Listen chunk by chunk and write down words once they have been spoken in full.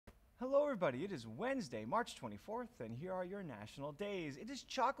Hello, everybody. It is Wednesday, March 24th, and here are your national days. It is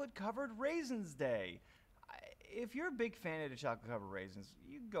Chocolate Covered Raisins Day. If you're a big fan of the chocolate covered raisins,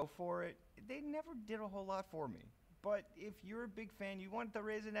 you go for it. They never did a whole lot for me. But if you're a big fan, you want the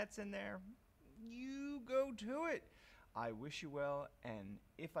Raisinets in there, you go to it. I wish you well, and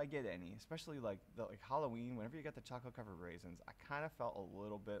if I get any, especially like Halloween, whenever you got the chocolate covered raisins, I kind of felt a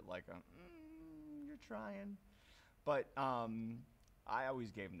little bit like you're trying. But I always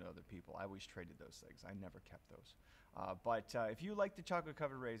gave them to other people. I always traded those things. I never kept those. But if you like the chocolate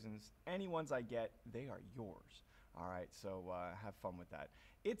covered raisins, any ones I get, they are yours. All right, so have fun with that.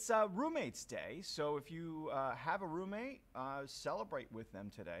 It's Roommates Day, so if you have a roommate, celebrate with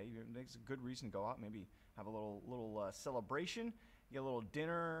them today. It's a good reason to go out, maybe have a little celebration, get a little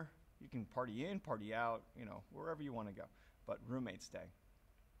dinner. You can party in, party out, wherever you want to go. But Roommates Day.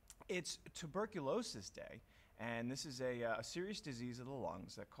 It's Tuberculosis Day, and this is a serious disease of the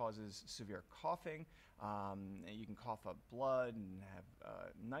lungs that causes severe coughing. And you can cough up blood and have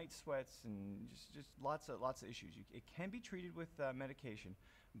night sweats and just lots of issues. It can be treated with medication,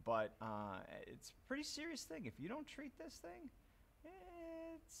 but it's a pretty serious thing. If you don't treat this thing,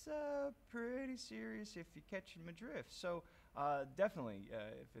 it's pretty serious if you catch him adrift. So definitely,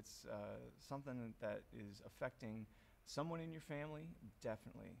 if it's something that is affecting someone in your family,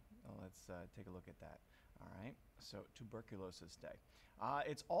 definitely. Let's take a look at that. All right. So Tuberculosis Day.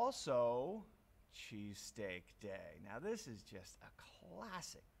 It's also Cheesesteak Day. Now this is just a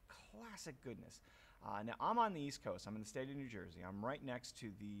classic goodness. Now I'm on the East Coast. I'm in the state of New Jersey. I'm right next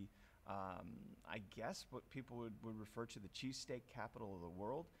to the, I guess what people would refer to the cheesesteak capital of the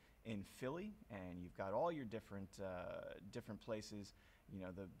world in Philly, and you've got all your different places.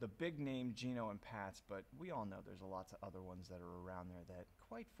 The big name Gino and Pat's, but we all know there's lots of other ones that are around there that,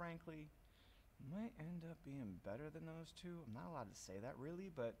 quite frankly, might end up being better than those two. I'm not allowed to say that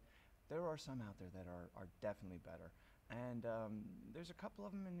really, but there are some out there that are definitely better. And there's a couple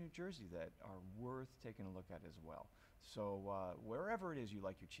of them in New Jersey that are worth taking a look at as well. So wherever it is you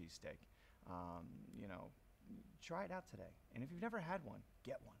like your cheesesteak, try it out today. And if you've never had one,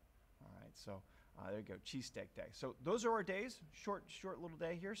 get one. All right, so there you go, Cheesesteak Day. So those are our days, short little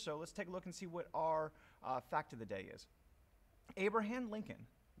day here. So let's take a look and see what our fact of the day is. Abraham Lincoln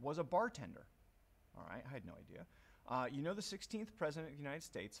was a bartender. All right, I had no idea. The 16th president of the United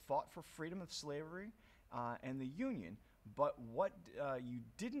States fought for freedom of slavery and the Union, but what you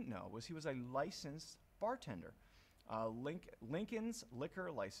didn't know was he was a licensed bartender. Lincoln's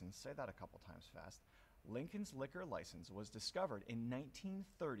liquor license, say that a couple times fast. Lincoln's liquor license was discovered in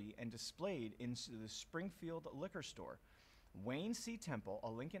 1930 and displayed in the Springfield liquor store. Wayne C. Temple,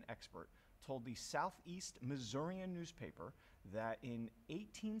 a Lincoln expert, told the Southeast Missourian newspaper that in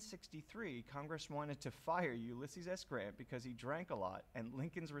 1863, Congress wanted to fire Ulysses S. Grant because he drank a lot, and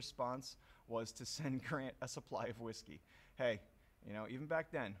Lincoln's response was to send Grant a supply of whiskey. Hey, even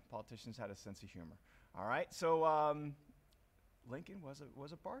back then, politicians had a sense of humor. All right, so Lincoln was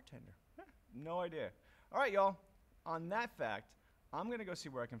a bartender. No idea. All right, y'all. On that fact, I'm going to go see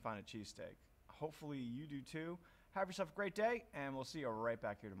where I can find a cheesesteak. Hopefully you do too. Have yourself a great day, and we'll see you right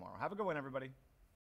back here tomorrow. Have a good one, everybody.